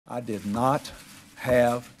I did not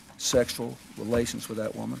have sexual relations with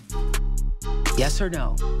that woman. Yes or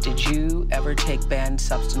no? Did you ever take banned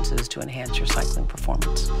substances to enhance your cycling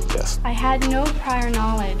performance? Yes. I had no prior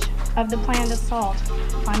knowledge of the planned assault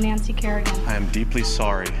on Nancy Kerrigan. I am deeply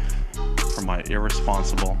sorry for my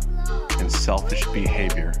irresponsible and selfish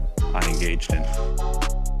behavior I engaged in.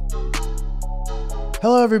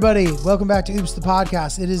 Hello, everybody. Welcome back to Oops, the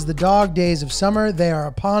podcast. It is the dog days of summer. They are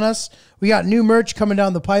upon us. We got new merch coming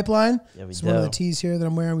down the pipeline. Yeah, we It's do. one of the tees here that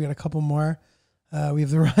I'm wearing. We got a couple more. We have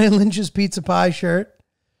the Ryan Lynch's Pizza Pie shirt.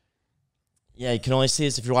 Yeah, you can only see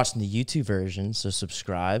us if you're watching the YouTube version, so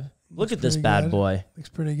subscribe. Look at this pretty bad good. boy. Looks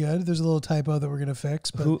pretty good. There's a little typo that we're going to fix.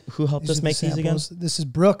 But Who helped us make these again? This is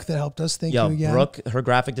Brooke that helped us. Thank Yo, you again. Brooke, her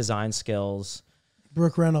graphic design skills.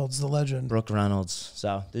 Brooke Reynolds, the legend. Brooke Reynolds.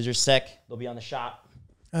 So these are sick. They'll be on the shop.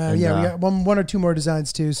 We got one or two more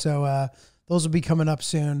designs too. So those will be coming up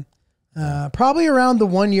soon. Probably around the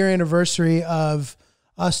 1 year anniversary of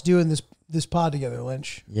us doing this pod together,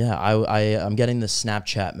 Lynch. Yeah, I'm getting the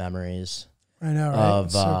Snapchat memories I know, right?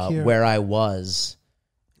 of So cute. where I was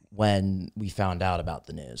when we found out about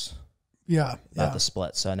the news. About The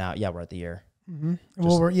split. So now, yeah, we're at the year. Mm-hmm.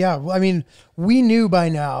 Well, I mean, we knew by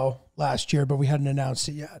now last year, but we hadn't announced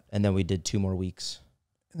it yet. And then we did 2 more weeks.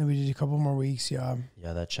 And then we did a couple more weeks. Yeah.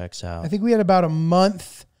 Yeah, that checks out. I think we had about a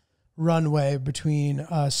month runway between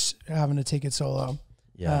us having to take it solo.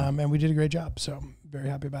 Yeah. And we did a great job. So I'm very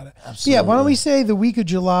happy about it. Absolutely. Yeah. Why don't we say the week of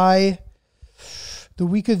July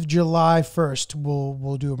 1st,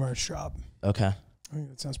 we'll do a merch drop. Okay. I think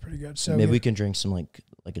that sounds pretty good. So maybe we can drink some like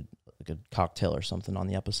a cocktail or something on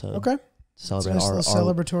the episode. Okay. Celebrate It's a our nice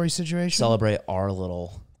little celebratory situation. Celebrate our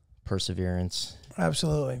little perseverance.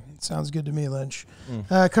 Absolutely. Sounds good to me, Lynch.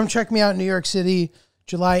 Come check me out in New York City,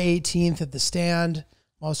 July 18th at the Stand.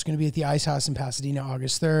 I'm also going to be at the Ice House in Pasadena,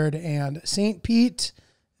 August 3rd, and St. Pete,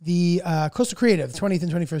 the Coastal Creative, 20th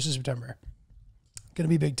and 21st of September. Going to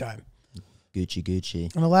be big time.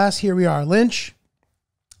 Gucci. And alas, here we are. Lynch,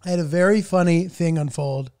 I had a very funny thing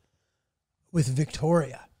unfold with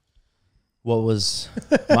Victoria. What was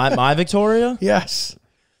my Victoria? Yes.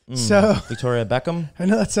 So Victoria Beckham. I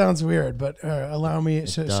know that sounds weird, but allow me,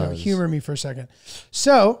 so does. humor me for a second.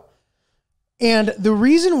 So, and the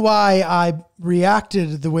reason why I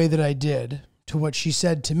reacted the way that I did to what she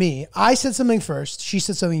said to me, I said something first, she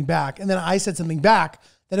said something back, and then I said something back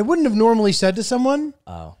that I wouldn't have normally said to someone.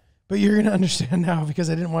 Oh. But you're going to understand now because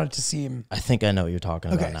I didn't want it to seem. I think I know what you're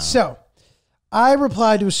talking about now. So I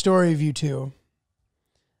replied to a story of you two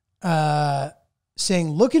saying,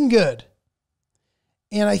 looking good.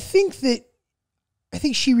 And I think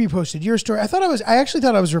she reposted your story. I actually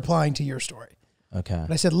thought I was replying to your story. Okay.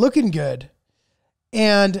 But I said, looking good.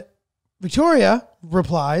 And Victoria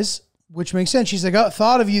replies, which makes sense. She's like, oh,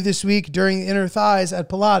 thought of you this week during the inner thighs at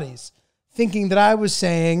Pilates, thinking that I was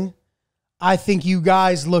saying, I think you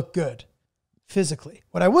guys look good physically.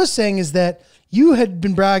 What I was saying is that you had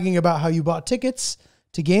been bragging about how you bought tickets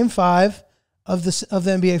to Game 5 of the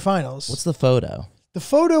NBA Finals. What's the photo? The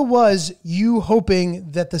photo was you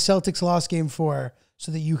hoping that the Celtics lost Game 4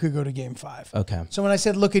 so that you could go to Game 5. Okay. So when I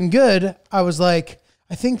said looking good, I was like,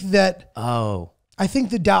 I think the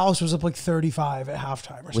Dallas was up like 35 at halftime or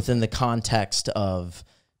something. Within the context of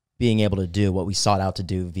being able to do what we sought out to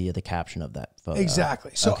do via the caption of that photo.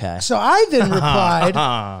 Exactly. So, okay. so I then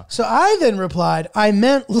replied, I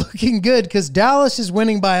meant looking good because Dallas is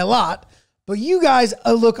winning by a lot, but you guys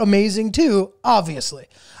look amazing too, obviously.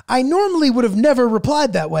 I normally would have never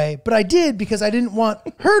replied that way, but I did because I didn't want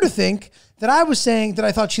her to think that I was saying that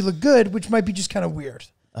I thought she looked good, which might be just kind of weird.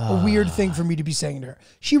 A weird thing for me to be saying to her.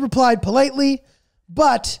 She replied politely,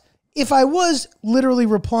 but if I was literally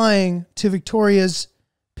replying to Victoria's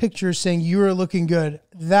picture saying you are looking good,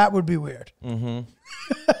 that would be weird. Mm-hmm.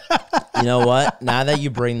 You know what? Now that you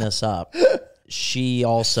bring this up, she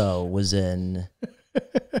also was in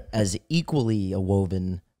as equally a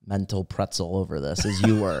woven mental pretzel over this as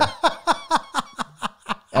you were.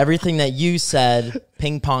 Everything that you said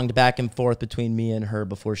ping-ponged back and forth between me and her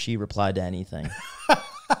before she replied to anything.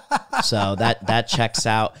 So that checks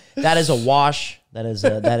out. That is a wash. That is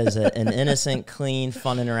an innocent, clean,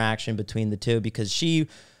 fun interaction between the two because she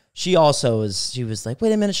also was like,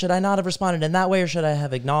 wait a minute, should I not have responded in that way or should I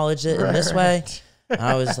have acknowledged it in this way? And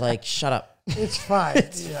I was like, shut up. It's fine.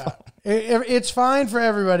 It's fine for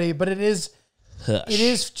everybody, but it is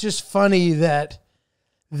just funny that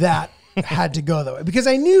had to go that way because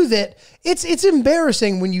I knew that it's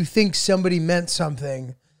embarrassing when you think somebody meant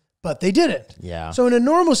something, but they didn't. Yeah. So in a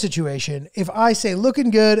normal situation, if I say looking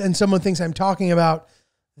good and someone thinks I'm talking about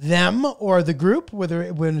them or the group,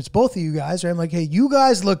 when it's both of you guys, right? I'm like, hey, you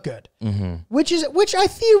guys look good. Which I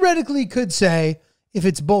theoretically could say if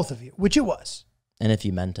it's both of you, which it was. And if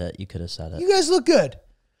you meant it, you could have said it. You guys look good.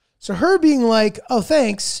 So her being like, oh,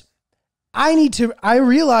 thanks. I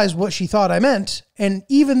realize what she thought I meant. And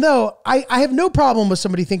even though I have no problem with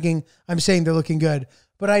somebody thinking I'm saying they're looking good,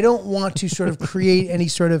 but I don't want to sort of create any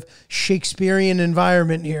sort of Shakespearean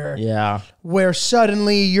environment here. Yeah. Where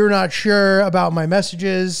suddenly you're not sure about my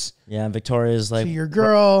messages. Yeah, and Victoria's like, to your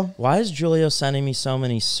girl. Why is Julio sending me so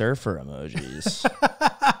many surfer emojis?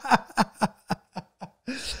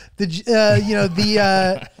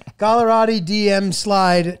 The Gallerati DM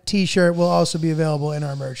slide t-shirt will also be available in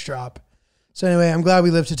our merch drop. So anyway, I'm glad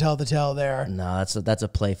we lived to tell the tale there. No, that's a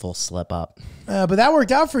playful slip up. But that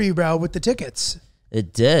worked out for you, bro, with the tickets.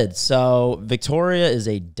 It did. So Victoria is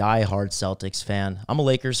a diehard Celtics fan. I'm a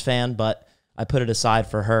Lakers fan, but I put it aside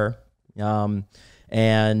for her.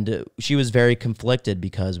 And she was very conflicted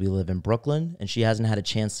because we live in Brooklyn and she hasn't had a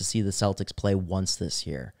chance to see the Celtics play once this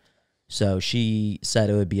year. So she said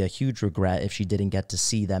it would be a huge regret if she didn't get to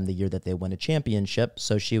see them the year that they win a championship.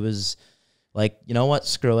 So she was like, you know what?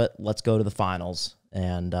 Screw it. Let's go to the finals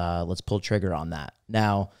and let's pull trigger on that.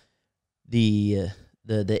 Now, the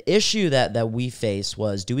issue that we faced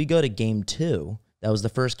was, do we go to game 2? That was the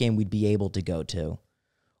first game we'd be able to go to.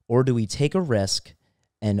 Or do we take a risk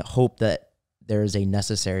and hope that there is a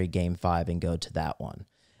necessary game 5 and go to that one?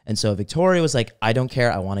 And so Victoria was like, I don't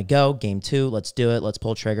care. I want to go. Game 2, let's do it. Let's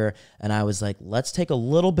pull trigger. And I was like, let's take a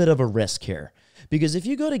little bit of a risk here. Because if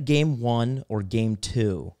you go to game 1 or game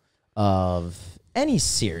 2 of any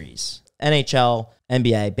series, NHL,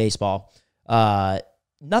 NBA, baseball,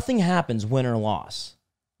 nothing happens win or loss.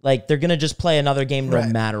 Like, they're going to just play another game no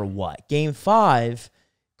matter what. Game 5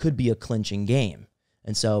 could be a clinching game.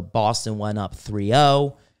 And so Boston went up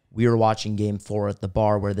 3-0. We were watching game 4 at the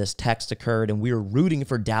bar where this text occurred, and we were rooting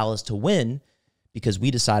for Dallas to win because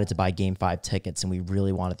we decided to buy game 5 tickets, and we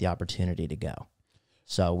really wanted the opportunity to go.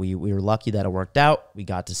 So we were lucky that it worked out. We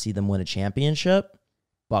got to see them win a championship.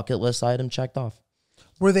 Bucket list item checked off.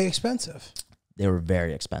 Were they expensive? They were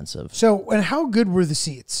very expensive. So, and how good were the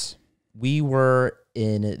seats? We were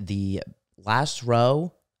in the last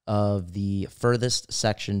row of the furthest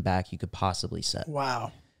section back you could possibly sit.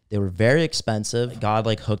 Wow. They were very expensive. God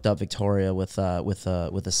hooked up Victoria with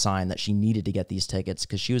a sign that she needed to get these tickets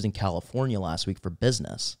because she was in California last week for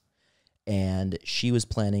business. And she was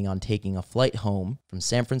planning on taking a flight home from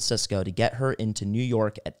San Francisco to get her into New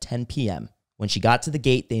York at 10 p.m. When she got to the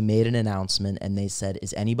gate, they made an announcement and they said,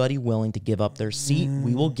 is anybody willing to give up their seat?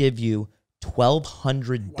 We will give you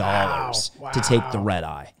 $1,200 to take the red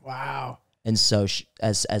eye. Wow. And so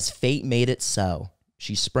as fate made it so,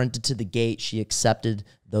 she sprinted to the gate. She accepted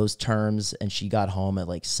those terms and she got home at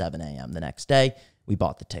like 7 a.m. the next day. We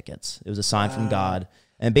bought the tickets. It was a sign from God.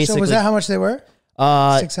 And basically, so was that how much they were?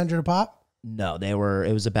 $600 a pop? No,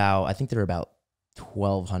 I think they were about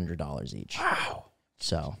 $1,200 each. Wow.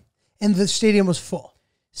 So. And the stadium was full.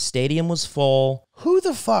 Stadium was full. Who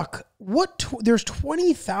the fuck? There's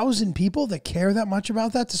 20,000 people that care that much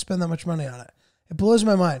about that to spend that much money on it. It blows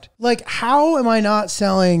my mind. Like, how am I not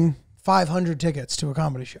selling 500 tickets to a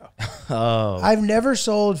comedy show? Oh. I've never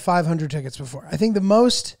sold 500 tickets before. I think the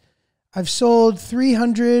most I've sold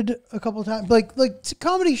 300 a couple of times. Like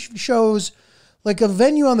comedy shows, like a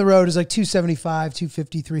venue on the road is like 275,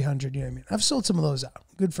 250, 300. You know what I mean? I've sold some of those out.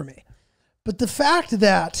 Good for me. But the fact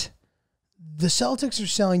that the Celtics are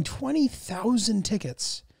selling 20,000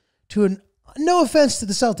 tickets to no offense to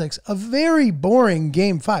the Celtics, a very boring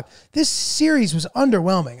game 5. This series was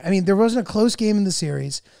underwhelming. I mean, there wasn't a close game in the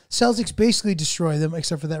series. Celtics basically destroyed them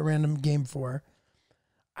except for that random game 4.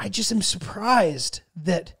 I just am surprised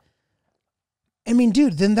that, I mean,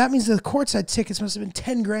 dude, then that means the courtside tickets must have been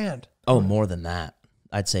 10 grand. Oh, more than that.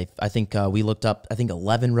 I think we looked up,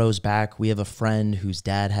 11 rows back. We have a friend whose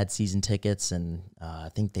dad had season tickets and I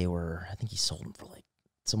think he sold them for like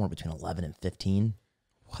somewhere between 11 and 15.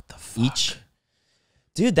 What the fuck? Each.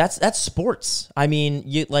 Dude, that's sports. I mean,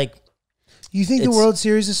 you think the World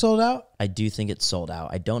Series is sold out? I do think it's sold out.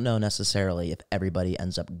 I don't know necessarily if everybody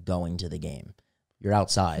ends up going to the game. You're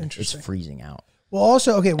outside. It's freezing out. Well,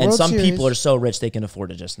 also, okay, World Series, people are so rich they can afford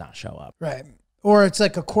to just not show up. Right. Or it's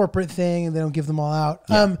like a corporate thing and they don't give them all out.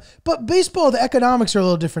 Yeah. But baseball, the economics are a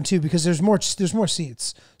little different too because there's more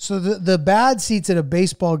seats. So the bad seats at a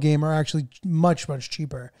baseball game are actually much, much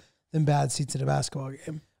cheaper than bad seats at a basketball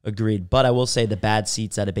game. Agreed. But I will say the bad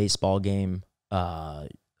seats at a baseball game are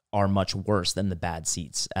much worse than the bad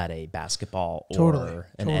seats at a basketball or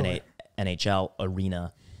an NHL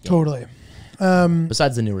arena game. Totally.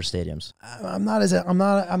 Besides the newer stadiums, I'm not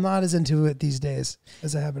as into it these days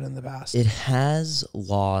as I have been in the past. it has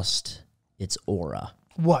lost its aura.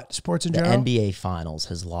 What, sports in The general? NBA Finals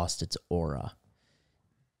has lost its aura.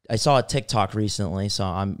 I saw a TikTok recently, so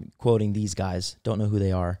I'm quoting these guys. Don't know who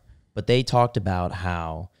they are, but they talked about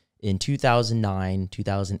how in 2009,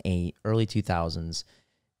 2008, early 2000s,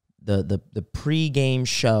 the pregame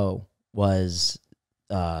show was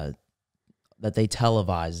that they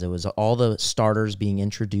televised. It was all the starters being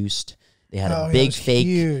introduced. They had a big fake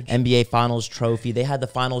huge. NBA Finals trophy. They had the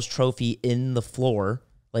Finals trophy in the floor,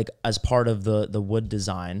 like as part of the wood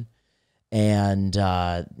design. And,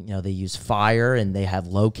 they use fire and they have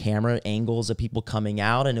low camera angles of people coming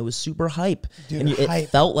out, and it was super hype. Dude, and hype. it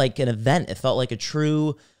felt like an event. It felt like a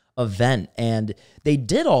true event. And they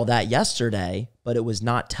did all that yesterday, but it was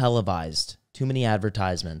not televised. Too many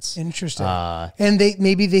advertisements. Interesting. And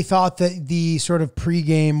maybe they thought that the sort of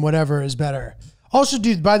pregame whatever is better. Also,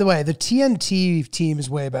 dude, by the way, the TNT team is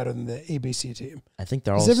way better than the ABC team. I think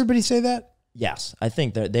they're all. Does everybody say that? Yes, I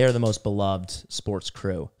think they are the most beloved sports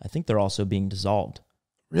crew. I think they're also being dissolved.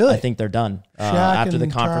 Really? I think they're done Shaq after the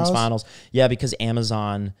and conference Charles? finals. Yeah, because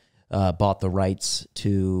Amazon bought the rights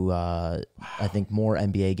to I think more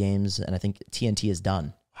NBA games, and I think TNT is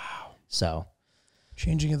done. Wow. So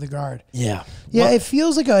Changing of the guard. yeah, Yeah, it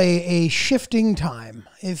feels like a shifting time.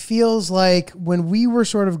 It feels like when we were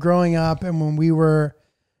sort of growing up and when we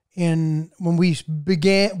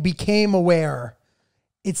became aware,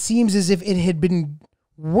 it seems as if it had been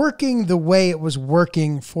working the way it was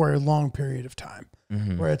working for a long period of time.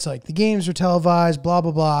 Where it's like the games are televised, blah,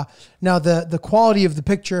 blah, blah. Now the quality of the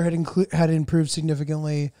picture had improved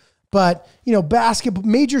significantly, but basketball,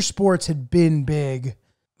 major sports had been big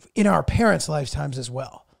in our parents' lifetimes as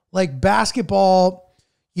well. Like basketball,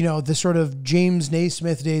 the sort of James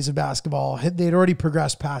Naismith days of basketball, they'd already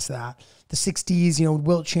progressed past that. The 60s,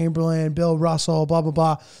 Wilt Chamberlain, Bill Russell, blah, blah,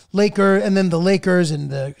 blah. And then the Lakers and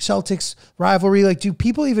the Celtics rivalry. Like, do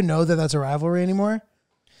people even know that that's a rivalry anymore?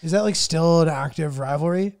 Is that like still an active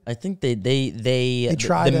rivalry? I think the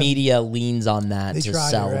media leans on that to try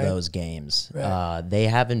sell to, right? those games. Right. They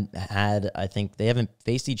haven't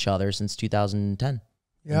faced each other since 2010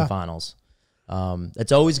 in the finals.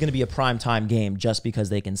 It's always going to be a primetime game just because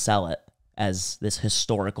they can sell it as this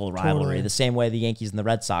historical rivalry. Totally. The same way the Yankees and the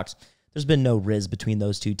Red Sox. There's been no riz between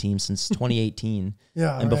those two teams since 2018.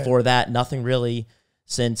 Yeah, and before that, nothing really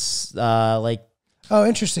since Oh,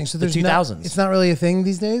 interesting. So there's 2000s. It's not really a thing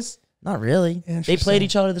these days. Not really. They Interesting. played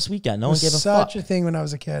each other this weekend. No one gave a fuck. Such a thing when I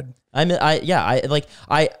was a kid. I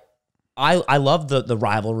love the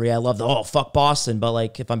rivalry. I love the fuck Boston, but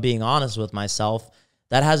like if I'm being honest with myself,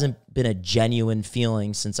 that hasn't been a genuine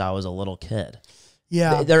feeling since I was a little kid.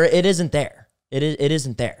 Yeah. It isn't there. It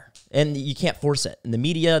isn't there. And you can't force it. In the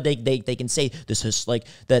media, they can say this is like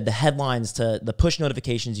the headlines to the push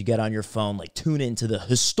notifications you get on your phone, like tune into the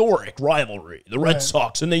historic rivalry, the Red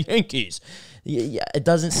Sox and the Yankees. Yeah, it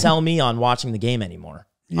doesn't sell me on watching the game anymore.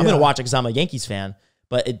 I'm going to watch it because I'm a Yankees fan,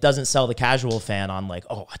 but it doesn't sell the casual fan on like,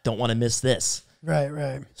 I don't want to miss this.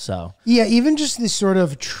 Right. So Yeah, even just this sort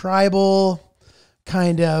of tribal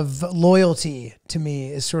kind of loyalty to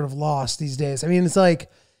me is sort of lost these days. I mean, it's like,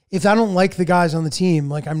 if I don't like the guys on the team,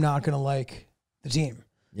 like I'm not going to like the team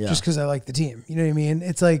just because I like the team. You know what I mean?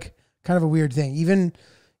 It's like kind of a weird thing. Even,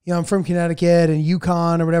 I'm from Connecticut and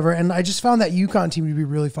UConn or whatever. And I just found that UConn team to be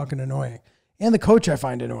really fucking annoying. And the coach I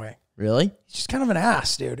find annoying. Really? He's just kind of an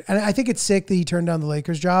ass, dude. And I think it's sick that he turned down the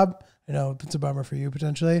Lakers job. I know it's a bummer for you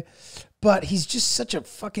potentially, but he's just such a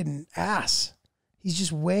fucking ass.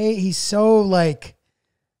 He's so like,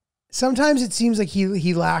 sometimes it seems like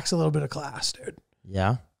he lacks a little bit of class, dude.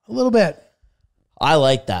 Yeah. A little bit. I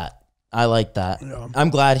like that. Yeah. I'm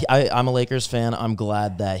glad. I'm a Lakers fan. I'm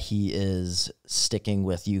glad that he is sticking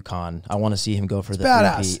with UConn. I want to see him go for the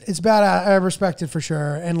Badass. three-peat. It's badass. I respect it for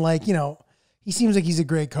sure. And like, he seems like he's a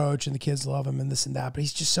great coach and the kids love him and this and that, but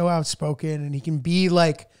he's just so outspoken and he can be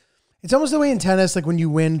like, it's almost the way in tennis, like when you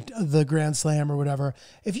win the Grand Slam or whatever,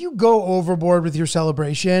 if you go overboard with your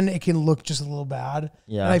celebration, it can look just a little bad.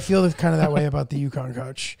 Yeah. And I feel kind of that way about the UConn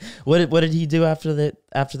coach. What did he do after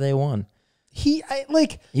they won? He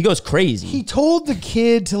goes crazy. He told the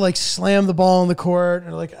kid to like slam the ball in the court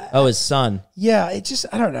or like, his son. yeah,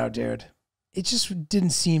 I don't know, dude. It just didn't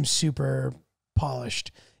seem super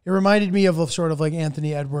polished. It reminded me of sort of like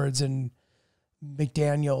Anthony Edwards and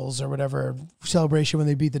McDaniels or whatever celebration when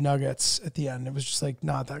they beat the Nuggets at the end. It was just like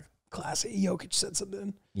not that classy. Jokic said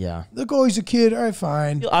something. Yeah. Look, he's a kid. All right,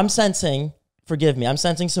 fine. I'm sensing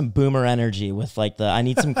some boomer energy with like I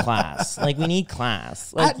need some class. Like we need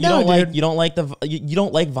class. Like you don't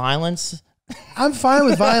like violence. I'm fine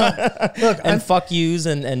with violent. Look, and fuck yous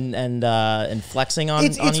and flexing on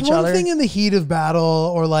it's each other. It's one thing in the heat of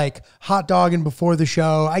battle or like hot dogging before the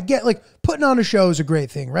show. I get like putting on a show is a great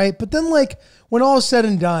thing, right? But then like when all is said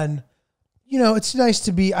and done, you know, it's nice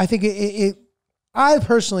to be. I think I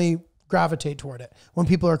personally gravitate toward it when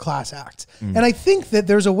people are class acts, and I think that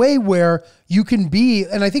there's a way where you can be.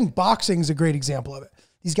 And I think boxing is a great example of it.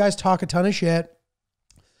 These guys talk a ton of shit.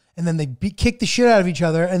 And then they kick the shit out of each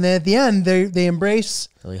other. And then at the end, they embrace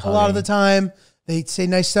a lot of the time. They say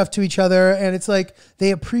nice stuff to each other. And it's like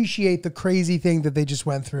they appreciate the crazy thing that they just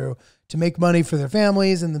went through to make money for their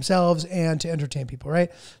families and themselves and to entertain people,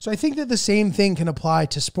 right? So I think that the same thing can apply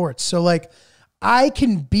to sports. So like I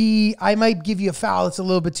might give you a foul that's a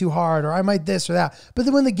little bit too hard, or I might this or that. But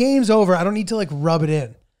then when the game's over, I don't need to like rub it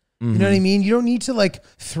in. You know what I mean? You don't need to like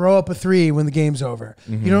throw up a 3 when the game's over.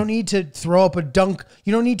 You don't need to throw up a dunk.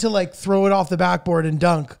 You don't need to like throw it off the backboard and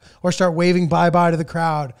dunk or start waving bye-bye to the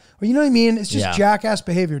crowd. Or you know what I mean? It's just jackass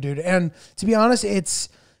behavior, dude. And to be honest, it's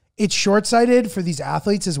short-sighted for these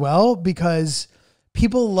athletes as well because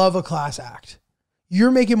people love a class act.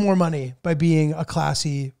 You're making more money by being a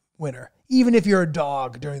classy winner, even if you're a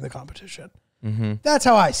dog during the competition. That's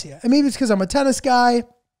how I see it. And maybe it's because I'm a tennis guy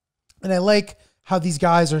and I like how these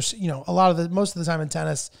guys are, you know, most of the time in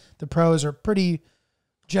tennis, the pros are pretty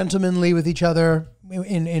gentlemanly with each other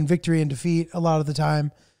in victory and defeat a lot of the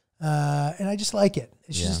time. And I just like it.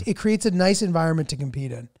 It's just, it creates a nice environment to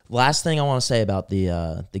compete in. Last thing I want to say about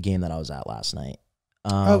the game that I was at last night.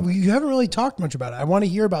 You haven't really talked much about it. I want to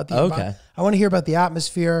hear about Okay. I want to hear about the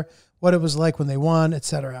atmosphere, what it was like when they won,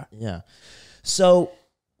 etc. Yeah. So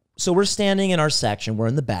we're standing in our section. We're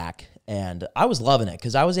in the back. And I was loving it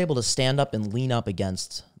because I was able to stand up and lean up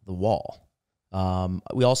against the wall.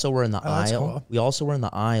 We also were in the aisle. Cool. We also were in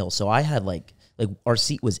the aisle. So I had like our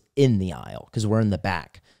seat was in the aisle because we're in the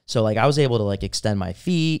back. So like I was able to like extend my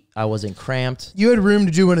feet. I wasn't cramped. You had room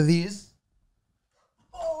to do one of these.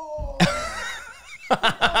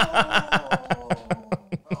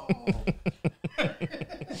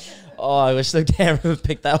 Oh, I wish the camera would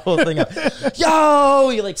pick that whole thing up. Yo,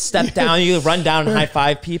 you like step down, you run down and high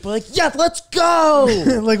five people. Like, yeah, let's go.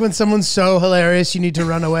 Like when someone's so hilarious, you need to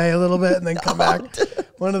run away a little bit and then come back.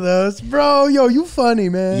 One of those, bro. Yo, you funny,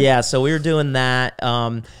 man. Yeah, so we were doing that.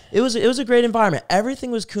 It was a great environment. Everything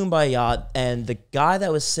was kumbaya, and the guy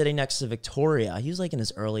that was sitting next to Victoria, he was like in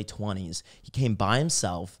his early 20s. He came by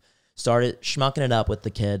himself, started schmucking it up with the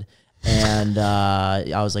kid, and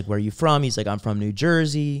I was like, "Where are you from?" He's like, "I'm from New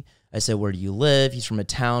Jersey." I said, "Where do you live?" He's from a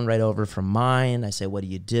town right over from mine. I said, "What do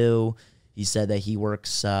you do?" He said that he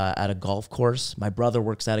works at a golf course. My brother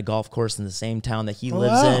works at a golf course in the same town that he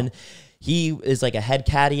lives in. He is like a head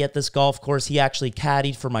caddy at this golf course. He actually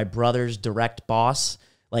caddied for my brother's direct boss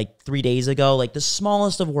like 3 days ago, like the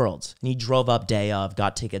smallest of worlds. And he drove up day of,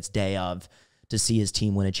 got tickets day of to see his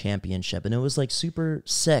team win a championship. And it was like super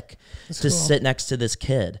sick to sit next to this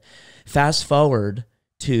kid. Fast forward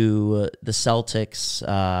to the Celtics,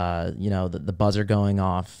 the buzzer going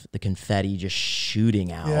off, the confetti just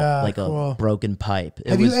shooting out like a broken pipe.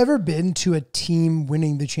 Have you ever been to a team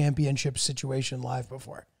winning the championship situation live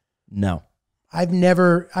before? No. I've been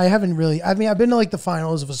to like the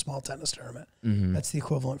finals of a small tennis tournament. That's the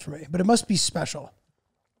equivalent for me, but it must be special.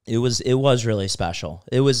 It was really special.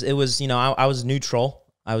 It was, I was neutral.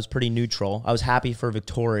 I was pretty neutral. I was happy for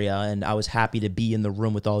Victoria, and I was happy to be in the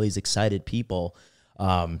room with all these excited people.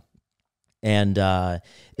 It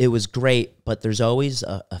was great, but there's always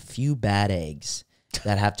a few bad eggs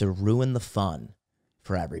that have to ruin the fun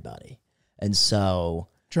for everybody. And so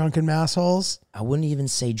drunken massholes. I wouldn't even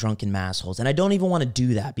say drunken massholes. And I don't even want to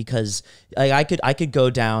do that because I could go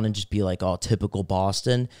down and just be like, oh, typical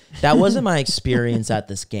Boston. That wasn't my experience at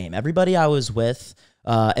this game. Everybody I was with,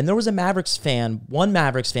 and there was one Mavericks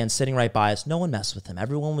fan sitting right by us. No one messed with him.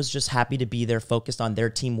 Everyone was just happy to be there, focused on their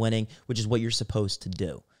team winning, which is what you're supposed to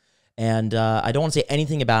do. And I don't want to say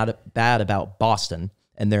anything bad about Boston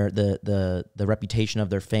and the reputation of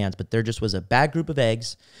their fans, but there just was a bad group of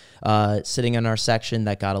eggs sitting in our section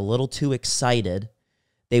that got a little too excited.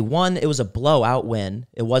 They won. It was a blowout win.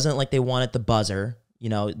 It wasn't like they won at the buzzer.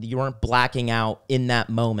 You weren't blacking out in that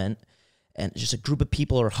moment. And just a group of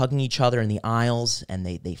people are hugging each other in the aisles, and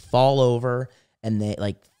they fall over, and they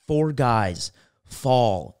like 4 guys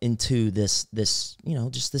fall into this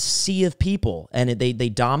just this sea of people, and they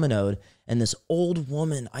dominoed. And this old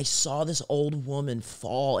woman, I saw this old woman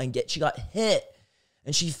fall and she got hit,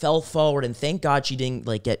 and she fell forward, and thank God she didn't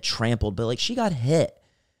like get trampled, but like she got hit.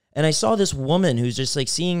 And I saw this woman who's just like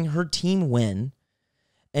seeing her team win,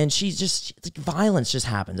 And she's just it's like violence just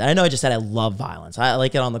happens. And I know I just said I love violence. I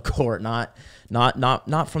like it on the court, not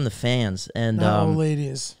from the fans. And Not old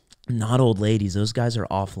ladies. Not old ladies. Those guys are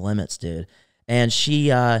off limits, dude. And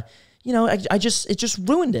she, it just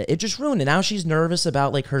ruined it. It just ruined it. Now she's nervous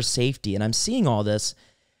about like her safety. And I'm seeing all this.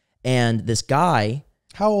 And this guy.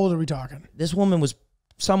 How old are we talking? This woman was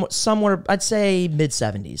somewhere, I'd say mid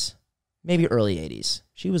 70s, maybe early 80s.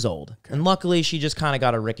 She was old. Okay. And luckily she just kind of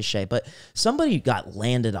got a ricochet. But somebody got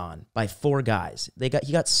landed on by 4 guys. He got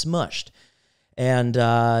smushed. And,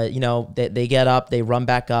 they get up, they run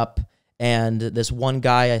back up. And this one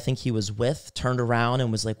guy I think he was with turned around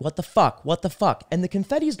and was like, what the fuck? What the fuck? And the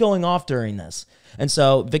confetti's going off during this. And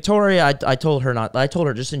so Victoria, I told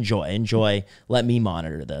her just enjoy, let me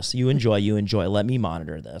monitor this. You enjoy, let me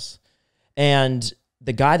monitor this. And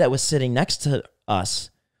the guy that was sitting next to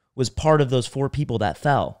us was part of those 4 people that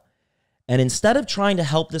fell. And instead of trying to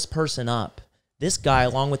help this person up, this guy,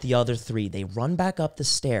 along with the other 3, they run back up the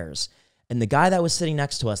stairs. And the guy that was sitting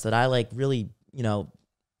next to us that I like really,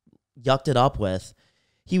 yucked it up with,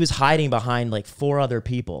 he was hiding behind like 4 other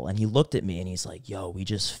people. And he looked at me and he's like, yo, we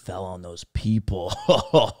just fell on those people.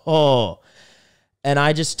 And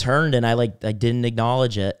I just turned and I didn't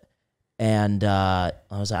acknowledge it. And I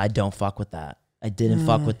was like, I don't fuck with that. I didn't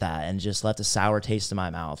fuck with that, and just left a sour taste in my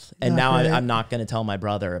mouth. And now I'm not going to tell my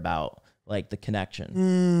brother about like the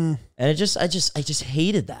connection. And I just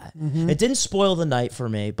hated that. It didn't spoil the night for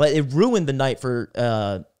me, but it ruined the night for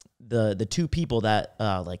the 2 people that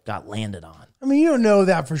got landed on. I mean, you don't know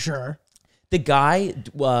that for sure. The guy,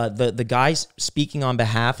 the guy speaking on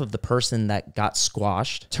behalf of the person that got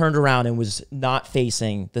squashed, turned around and was not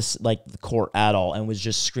facing this the court at all, and was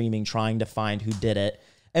just screaming, trying to find who did it.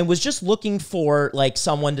 And was just looking for like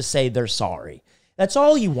someone to say they're sorry. That's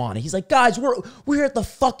all he wanted. He's like, guys, we're at the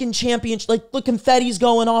fucking championship. Like, the confetti's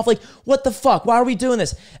going off. Like, what the fuck? Why are we doing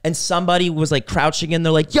this? And somebody was like crouching in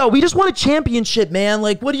there like, yo, we just won a championship, man.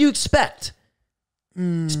 Like, what do you expect?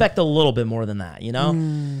 Expect a little bit more than that,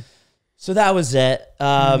 So that was it.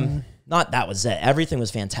 Not that was it. Everything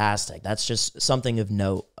was fantastic. That's just something of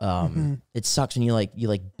note. It sucks when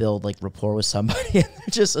you build like rapport with somebody and they're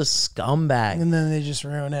just a scumbag. And then they just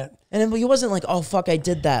ruin it. And then he wasn't like, oh fuck, I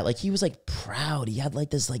did that. Like he was like proud. He had like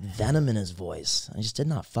this like venom in his voice. I just did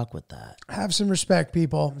not fuck with that. Have some respect,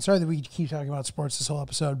 people. I'm sorry that we keep talking about sports this whole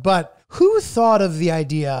episode, but who thought of the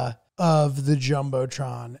idea of the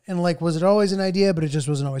Jumbotron? And like, was it always an idea, but it just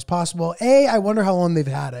wasn't always possible? A, I wonder how long they've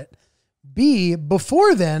had it. B,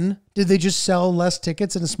 before then, did they just sell less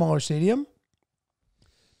tickets in a smaller stadium?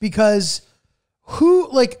 Because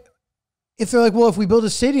if they're like, well, if we build a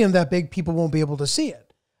stadium that big, people won't be able to see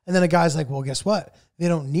it. And then a guy's like, well, guess what? They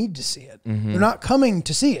don't need to see it. They're not coming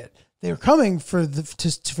to see it. They're coming for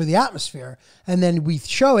the atmosphere. And then we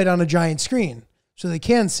show it on a giant screen so they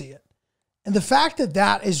can see it. And the fact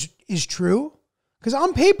that is true, because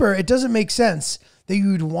on paper, it doesn't make sense that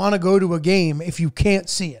you'd want to go to a game if you can't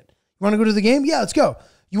see it. You want to go to the game? Yeah, let's go.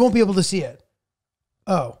 You won't be able to see it.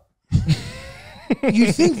 Oh.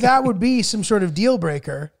 You'd think that would be some sort of deal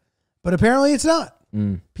breaker, but apparently it's not.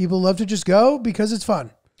 People love to just go because it's fun.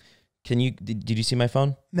 Did you see my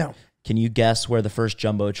phone? No. Can you guess where the first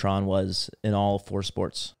Jumbotron was in all 4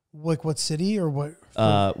 sports? Like what city or what?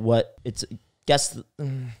 Guess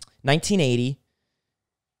 1980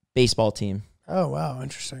 baseball team. Oh, wow.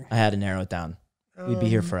 Interesting. I had to narrow it down. We'd be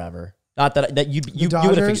here forever. Not that you would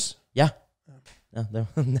have figured. Yeah. No,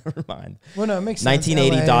 never mind. Well, no, it makes sense.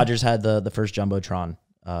 1980 Dodgers had the first Jumbotron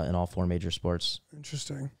in all 4 major sports.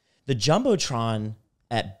 Interesting. The Jumbotron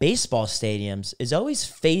at baseball stadiums is always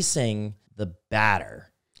facing the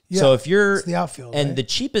batter. Yeah, so if you're it's the outfield, and right? the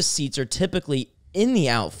cheapest seats are typically in the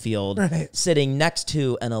outfield, right, sitting next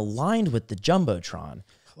to and aligned with the Jumbotron.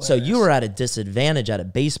 Hilarious. So you were at a disadvantage at a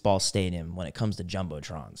baseball stadium when it comes to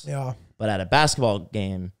Jumbotrons. Yeah. But at a basketball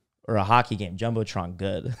game or a hockey game, Jumbotron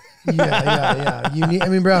good. Yeah. You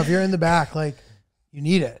need, bro, if you're in the back, like, you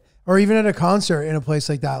need it. Or even at a concert in a place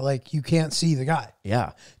like that, like, you can't see the guy.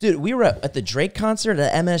 Yeah. Dude, we were at the Drake concert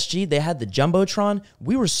at MSG. They had the Jumbotron.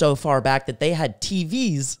 We were so far back that they had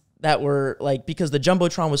TVs that were like, because the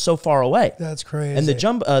Jumbotron was so far away. That's crazy. And the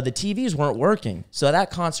TVs weren't working. So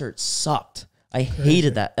that concert sucked. I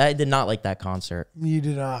hated that. I did not like that concert. You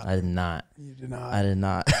did not. I did not. You did not. I did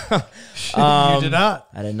not. You did not.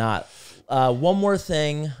 I did not. One more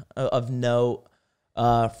thing of note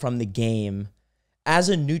from the game. As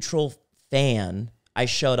a neutral fan, I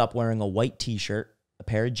showed up wearing a white T-shirt, a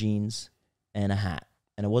pair of jeans, and a hat.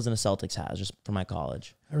 And it wasn't a Celtics hat. It was just from my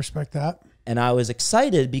college. I respect that. And I was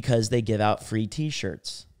excited because they give out free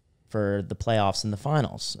T-shirts for the playoffs and the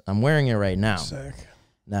finals. I'm wearing it right now. Sick.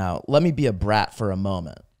 Now, let me be a brat for a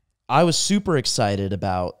moment. I was super excited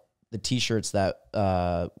about the T-shirts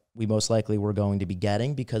that we most likely were going to be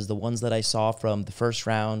getting because the ones that I saw from the first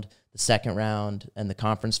round, the second round, and the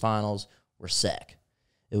conference finals were sick.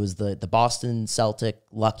 It was the Boston Celtic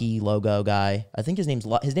Lucky logo guy. I think his name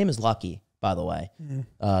is Lucky, by the way,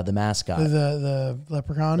 the mascot. The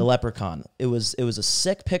leprechaun? The leprechaun. It was a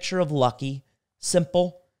sick picture of Lucky.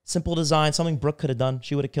 Simple design. Something Brooke could have done.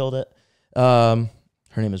 She would have killed it.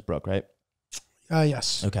 Her name is Brooke, right?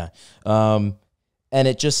 Yes. Okay. And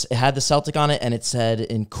it had the Celtic on it, and it said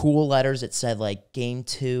in cool letters, it said like Game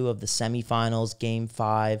 2 of the semifinals, Game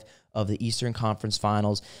 5 of the Eastern Conference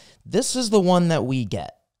Finals. This is the one that we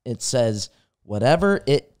get. It says, whatever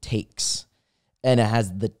it takes. And it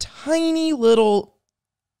has the tiny little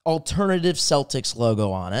alternative Celtics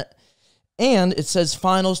logo on it. And it says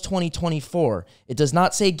Finals 2024. It does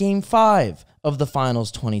not say Game 5 of the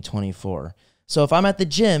Finals 2024. So if I'm at the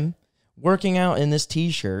gym working out in this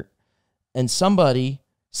T-shirt and somebody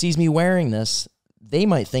sees me wearing this, they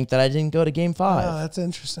might think that I didn't go to Game 5. Oh, that's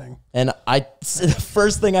interesting. And the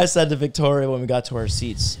first thing I said to Victoria when we got to our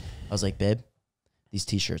seats, I was like, babe, these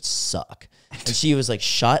T-shirts suck. And she was like,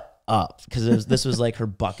 shut up. Because this was like her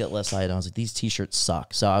bucket list item. I was like, these T-shirts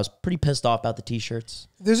suck. So I was pretty pissed off about the T-shirts.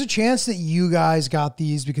 There's a chance that you guys got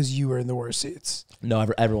these because you were in the worst seats. No,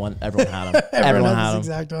 everyone had them. Everyone had had them. this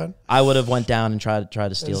exact one. I would have went down and tried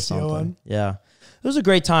to steal something. One? Yeah. It was a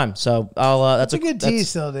great time. So that's a good tee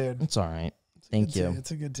still, dude. It's all right. Thank you.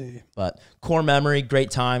 It's a good tee. But core memory, great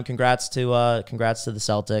time. Congrats to the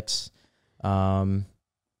Celtics. And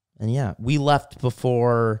yeah, we left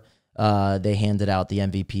before they handed out the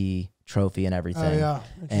MVP trophy and everything. Oh yeah.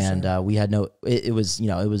 And we had it was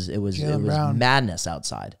madness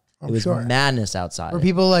outside. It was madness outside. Were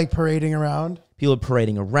people like parading around? People were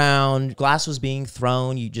parading around. Glass was being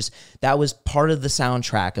thrown. That was part of the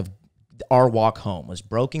soundtrack of our walk home was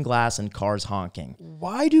broken glass and cars honking.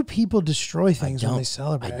 Why do people destroy things when they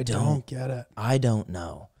celebrate? I don't get it. I don't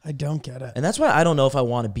know. I don't get it. And that's why I don't know if I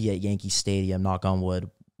want to be at Yankee Stadium, knock on wood.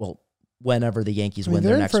 Well, whenever the Yankees win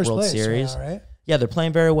their next World Series. Now, right? Yeah, they're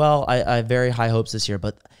playing very well. I have very high hopes this year,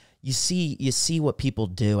 but you see what people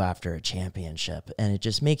do after a championship, and it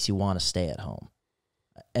just makes you want to stay at home.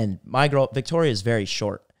 And my girl, Victoria, is very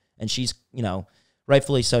short, and she's,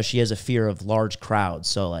 rightfully so, she has a fear of large crowds.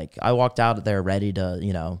 So, like, I walked out of there ready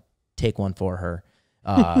to, take one for her.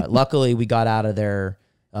 Luckily, we got out of there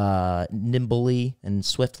nimbly and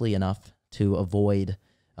swiftly enough to avoid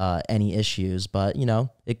any issues. But,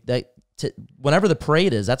 whenever the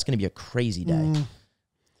parade is, that's going to be a crazy day.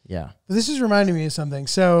 Yeah. This is reminding me of something.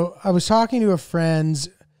 So I was talking to a friend's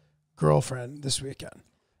girlfriend this weekend,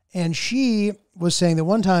 and she was saying that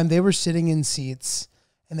one time they were sitting in seats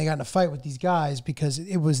and they got in a fight with these guys because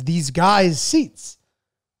it was these guys' seats.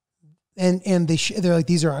 And they're like,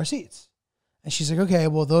 these are our seats. And she's like, okay,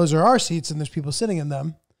 well, those are our seats and there's people sitting in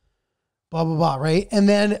them. Blah, blah, blah, right? And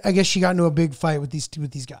then I guess she got into a big fight with these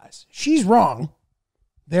guys. She's wrong.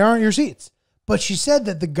 They aren't your seats. But she said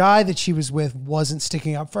that the guy that she was with wasn't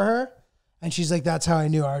sticking up for her. And she's like, that's how I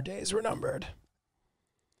knew our days were numbered.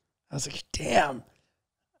 I was like, damn.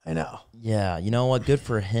 I know. Yeah, you know what? Good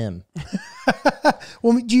for him.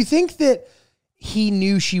 Well, do you think that he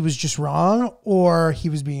knew she was just wrong or he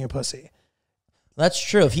was being a pussy? That's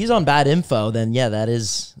true. If he's on bad info, then yeah, that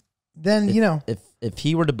is. Then, If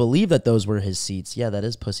he were to believe that those were his seats, yeah, that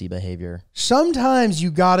is pussy behavior. Sometimes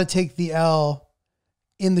you got to take the L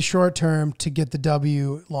in the short term to get the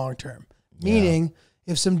W long term. Meaning,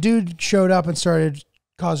 if some dude showed up and started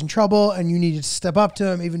causing trouble and you needed to step up to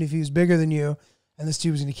him, even if he was bigger than you, and this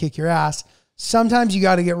dude was going to kick your ass, sometimes you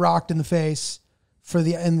got to get rocked in the face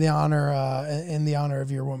in the honor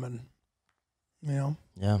of your woman. Yeah,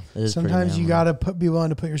 it is. Sometimes you got to be willing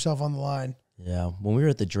to put yourself on the line. Yeah, when we were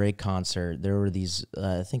at the Drake concert, there were these.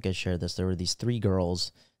 I think I shared this. There were these 3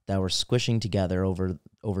 girls that were squishing together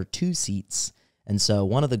over 2 seats. And so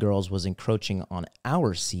one of the girls was encroaching on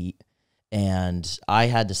our seat, and I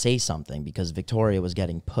had to say something because Victoria was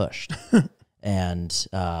getting pushed. And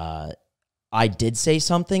I did say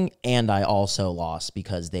something, and I also lost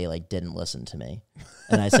because they didn't listen to me.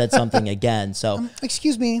 And I said something again. So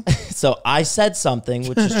excuse me. So I said something,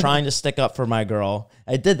 which is trying to stick up for my girl.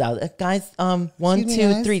 I did that. Guys, 1,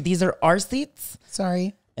 2, 3. These are our seats.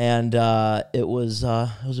 Sorry. And it was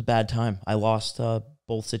a bad time. I lost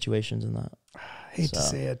both situations in that. Hate to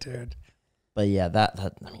say it, dude. But yeah,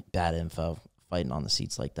 bad info, fighting on the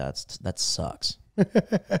seats like that sucks.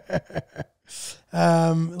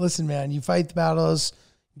 Listen, man, you fight the battles,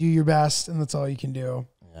 do your best, and that's all you can do.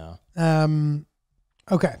 Yeah.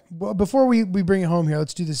 Okay. Well, before we bring it home here,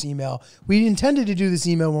 let's do this email. We intended to do this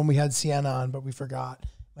email when we had Sienna on, but we forgot.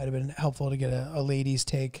 Might have been helpful to get a lady's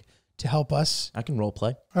take to help us. I can role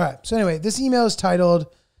play. All right. So anyway, this email is titled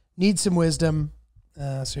 "Need Some Wisdom."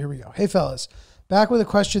 So here we go. Hey fellas, back with a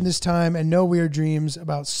question this time, and no weird dreams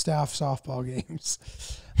about staff softball games.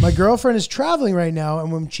 My girlfriend is traveling right now,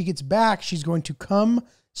 and when she gets back, she's going to come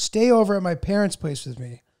stay over at my parents' place with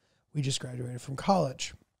me. We just graduated from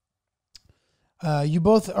college. You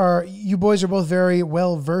boys are both very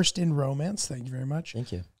well versed in romance. Thank you very much.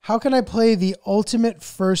 Thank you. How can I play the ultimate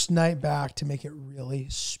first night back to make it really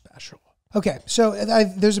special? Okay, so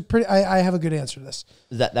I have a good answer to this.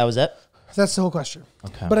 That was it? That's the whole question.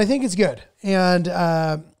 Okay. But I think it's good. And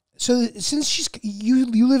so since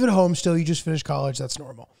you live at home still, you just finished college, that's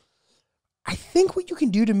normal. I think what you can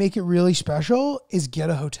do to make it really special is get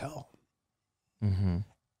a hotel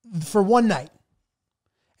for one night.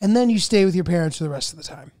 And then you stay with your parents for the rest of the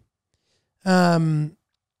time.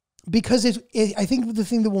 Because I think the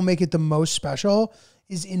thing that will make it the most special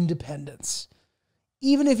is independence.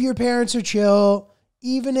 Even if your parents are chill,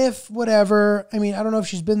 even if whatever, I mean, I don't know if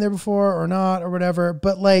she's been there before or not or whatever,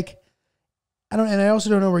 but like, and I also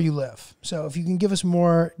don't know where you live. So if you can give us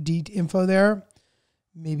more info there,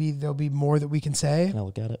 maybe there'll be more that we can say. Can I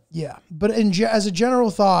look at it? Yeah. But as a general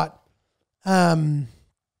thought,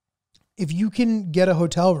 if you can get a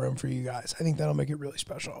hotel room for you guys, I think that'll make it really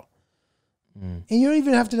special. And you don't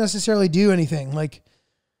even have to necessarily do anything. Like,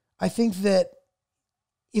 I think that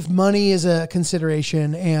if money is a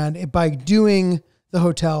consideration and by doing the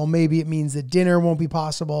hotel, maybe it means that dinner won't be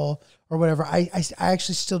possible or whatever. I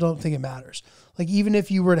actually still don't think it matters. Like, even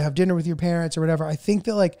if you were to have dinner with your parents or whatever, I think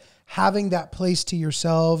that like having that place to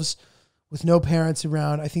yourselves with no parents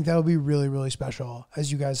around, I think that'll be really, really special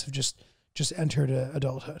as you guys have just entered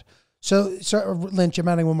adulthood. So Lynch, I'm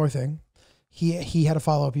adding one more thing. He had a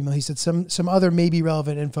follow-up email. He said some other maybe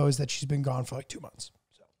relevant info is that she's been gone for like 2 months.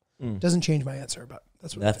 So doesn't change my answer, but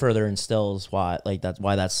that's what that further instills why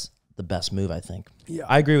that's the best move, I think. Yeah.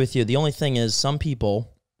 I agree with you. The only thing is some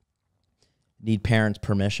people need parents'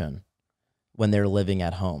 permission when they're living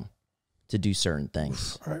at home to do certain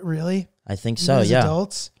things. All right, really? I think Even so, as yeah.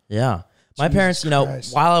 adults? Yeah. My Jesus parents,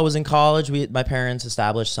 Christ. while I was in college, my parents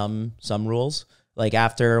established some rules. Like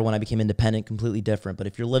after when I became independent, completely different. But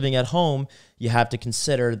if you're living at home, you have to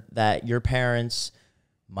consider that your parents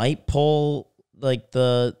might pull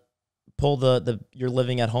the you're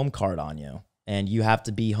living at home card on you, and you have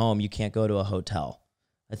to be home. You can't go to a hotel.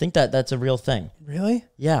 I think that's a real thing. Really?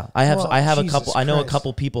 Yeah, I have a Jesus couple. I know a Christ.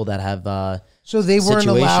 couple people that have. So they weren't situations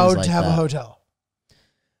allowed like to have a that. hotel.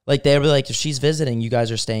 Like they were like, if she's visiting, you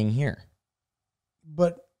guys are staying here,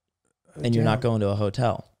 But and you're not going to a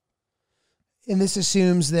hotel. And this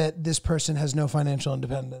assumes that this person has no financial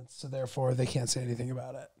independence, so therefore they can't say anything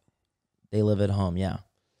about it. They live at home, yeah.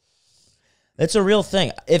 It's a real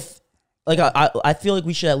thing. If like I feel like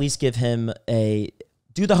we should at least give him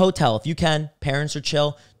do the hotel if you can. Parents are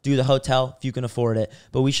chill. Do the hotel if you can afford it.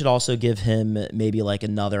 But we should also give him maybe like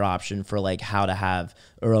another option for like how to have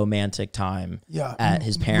a romantic time at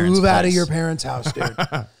his parents' Move out of place. your parents' house, dude.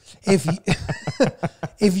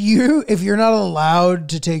 If you're not allowed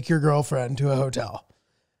to take your girlfriend to a hotel,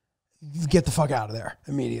 get the fuck out of there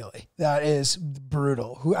immediately. That is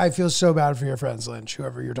brutal. I feel so bad for your friends, Lynch,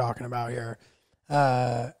 whoever you're talking about here.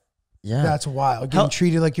 Yeah, That's wild. Getting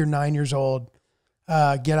treated like you're 9 years old.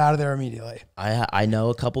 Get out of there immediately. I know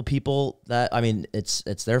a couple people that, I mean, it's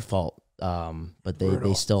their fault. But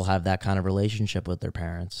they still have that kind of relationship with their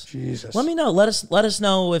parents. Jesus. Let me know. Let us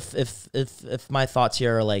know if my thoughts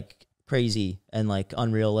here are like crazy and like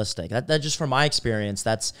unrealistic. That just from my experience,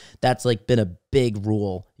 that's like been a big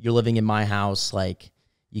rule. You're living in my house, like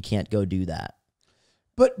you can't go do that.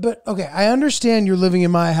 But okay, I understand you're living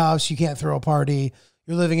in my house, you can't throw a party.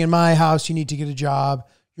 You're living in my house, you need to get a job.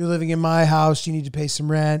 You're living in my house, you need to pay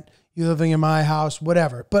some rent. You're living in my house,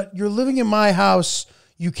 whatever. But you're living in my house,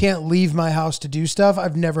 you can't leave my house to do stuff.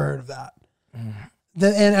 I've never heard of that.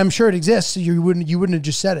 And I'm sure it exists. So you wouldn't have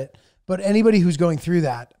just said it. But anybody who's going through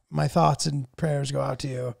that, my thoughts and prayers go out to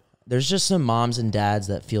you. There's just some moms and dads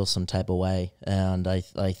that feel some type of way. And I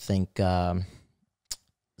think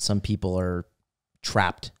some people are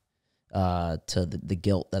trapped to the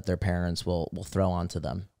guilt that their parents will throw onto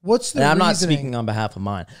them. What's the and I'm reasoning? not speaking on behalf of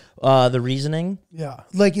mine. The reasoning? Yeah.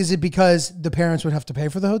 Like, is it because the parents would have to pay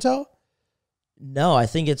for the hotel? No, I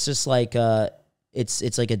think it's just like it's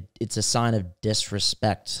a sign of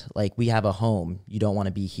disrespect. Like, we have a home, you don't want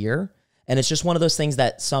to be here, and it's just one of those things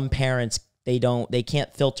that some parents they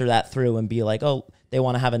can't filter that through and be like, oh, they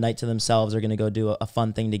want to have a night to themselves, they're going to go do a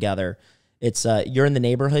fun thing together. It's you're in the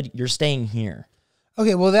neighborhood, you're staying here.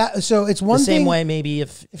 Okay, well so it's one The same thing way maybe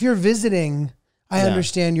if you're visiting, I Yeah.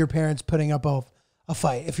 understand your parents putting up a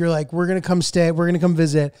fight. If you're like, we're going to come stay, we're going to come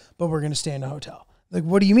visit, but we're going to stay in a hotel. Like,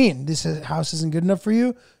 what do you mean? House isn't good enough for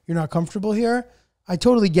you? You're not comfortable here? I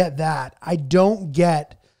totally get that. I don't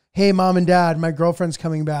get, hey, mom and dad, my girlfriend's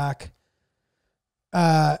coming back.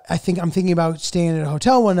 I'm thinking about staying at a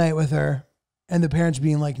hotel one night with her, and the parents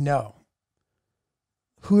being like, no.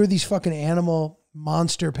 Who are these fucking animal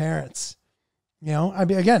monster parents? You know, I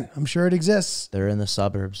mean, again, I'm sure it exists. they're in the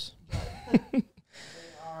suburbs.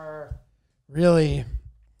 Are really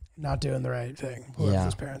not doing the right thing. Whoever Yeah.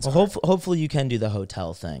 those parents Well, are. hopefully you can do the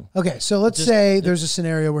hotel thing Okay, so let's say there's a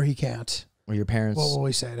scenario where he can't. where your parents. What will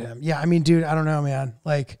we say to him? Yeah, I mean, dude, I don't know, man.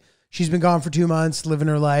 Like, she's been gone for 2 months, living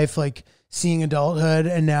her life, like seeing adulthood,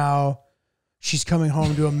 and now she's coming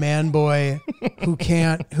home to a man boy who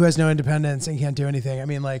has no independence and can't do anything. I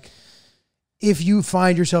mean, like, if you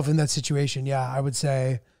find yourself in that situation, yeah, I would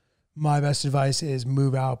say my best advice is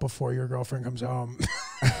move out before your girlfriend comes home.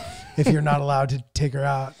 If you're not allowed to take her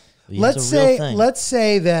out. Yeah, it's a real thing. Let's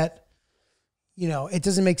say that, you know, it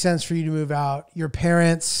doesn't make sense for you to move out. Your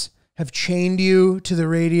parents have chained you to the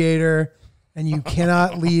radiator and you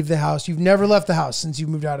cannot leave the house. You've never left the house since you've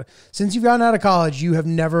moved out. Since you've gotten out of college, you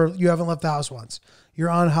haven't left the house once. You're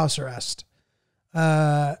on house arrest.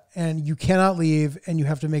 And you cannot leave and you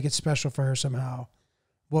have to make it special for her somehow.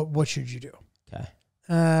 What should you do? Okay.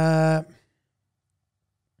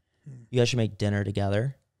 You guys should make dinner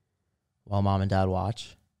together while mom and dad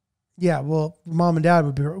watch. Yeah, well, mom and dad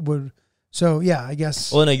would. So yeah, I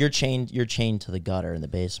guess. Well, no, you're chained to the gutter in the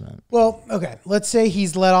basement. Well, okay. Let's say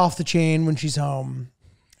he's let off the chain when she's home,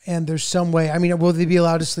 and there's some way. I mean, will they be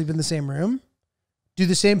allowed to sleep in the same room? Do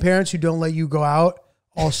the same parents who don't let you go out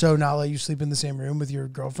also not let you sleep in the same room with your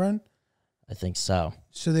girlfriend? I think so.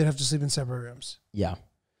 So they'd have to sleep in separate rooms. Yeah.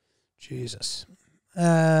 Jesus.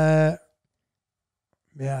 Man.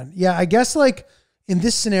 Yeah, I guess like in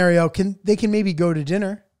this scenario, they can maybe go to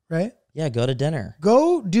dinner, right? Yeah, go to dinner.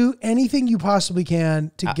 Go do anything you possibly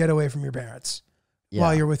can to get away from your parents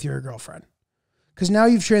while you're with your girlfriend. Because now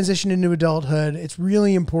you've transitioned into adulthood. It's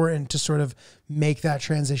really important to sort of make that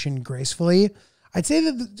transition gracefully. I'd say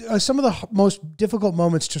that some of the most difficult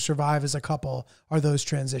moments to survive as a couple are those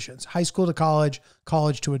transitions. High school to college,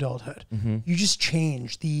 college to adulthood. Mm-hmm. You just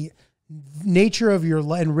change. The nature of your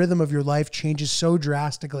life and rhythm of your life changes so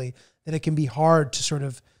drastically that it can be hard to sort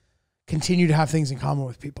of continue to have things in common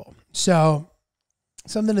with people. So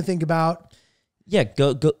something to think about. Yeah,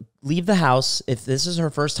 go leave the house. If this is her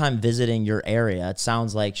first time visiting your area, it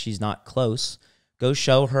sounds like she's not close. Go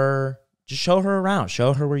show her around.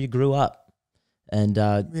 Show her where you grew up. And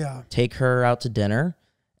take her out to dinner,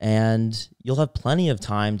 and you'll have plenty of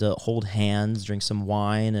time to hold hands, drink some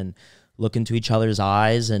wine, and look into each other's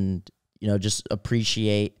eyes, and just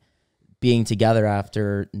appreciate being together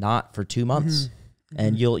after not for 2 months. Mm-hmm.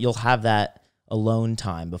 And you'll have that alone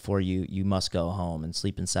time before you must go home and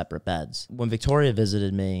sleep in separate beds. When Victoria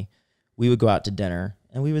visited me, we would go out to dinner,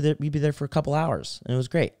 and we'd be there for a couple hours, and it was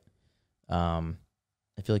great. I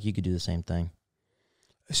feel like you could do the same thing.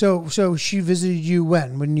 So she visited you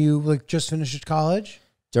when you just finished college?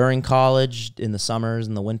 During college, in the summers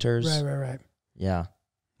and the winters. Right. Yeah.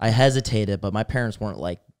 I hesitated, but my parents weren't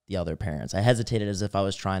like the other parents. I hesitated as if I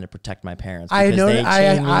was trying to protect my parents. I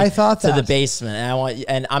thought that. To the basement,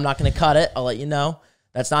 and I'm not going to cut it. I'll let you know.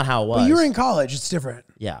 That's not how it was. But you were in college. It's different.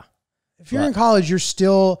 Yeah. If you're in college, you're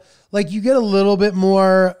still you get a little bit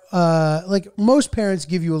more, most parents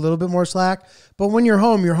give you a little bit more slack, but when you're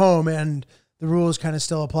home and the rules kind of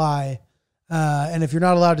still apply. And if you're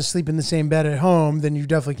not allowed to sleep in the same bed at home, then you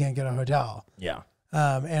definitely can't get a hotel. Yeah.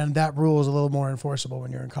 And that rule is a little more enforceable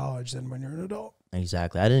when you're in college than when you're an adult.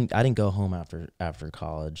 Exactly. I didn't go home after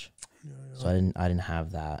college. So I didn't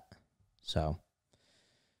have that. So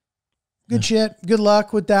good shit. Good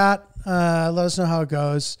luck with that. Let us know how it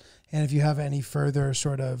goes. And if you have any further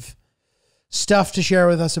sort of stuff to share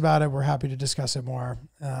with us about it, we're happy to discuss it more.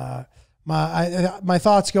 My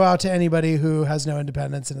thoughts go out to anybody who has no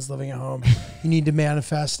independence and is living at home. You need to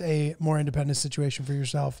manifest a more independent situation for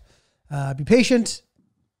yourself. Be patient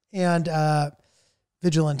and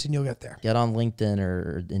vigilant, and you'll get there. Get on LinkedIn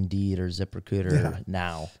or Indeed or ZipRecruiter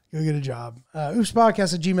now. Go get a job.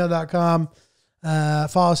 OopsPodcast@gmail.com.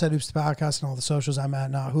 Follow us at Oops the Podcast on all the socials. I'm at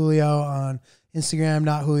Not Julio on Instagram,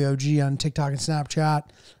 Not Julio G on TikTok and Snapchat.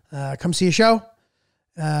 Come see a show.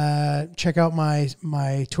 Check out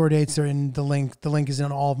my tour dates. They're in the link. The link is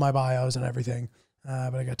in all of my bios and everything.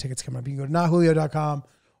 But I got tickets coming up. You can go to notjulio.com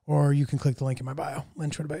or you can click the link in my bio.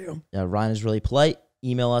 Lynch, what about you? Yeah, Ryan is really polite.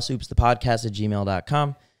 Email us,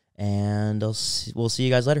 oopsthepodcast@gmail.com. And we'll see you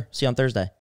guys later. See you on Thursday.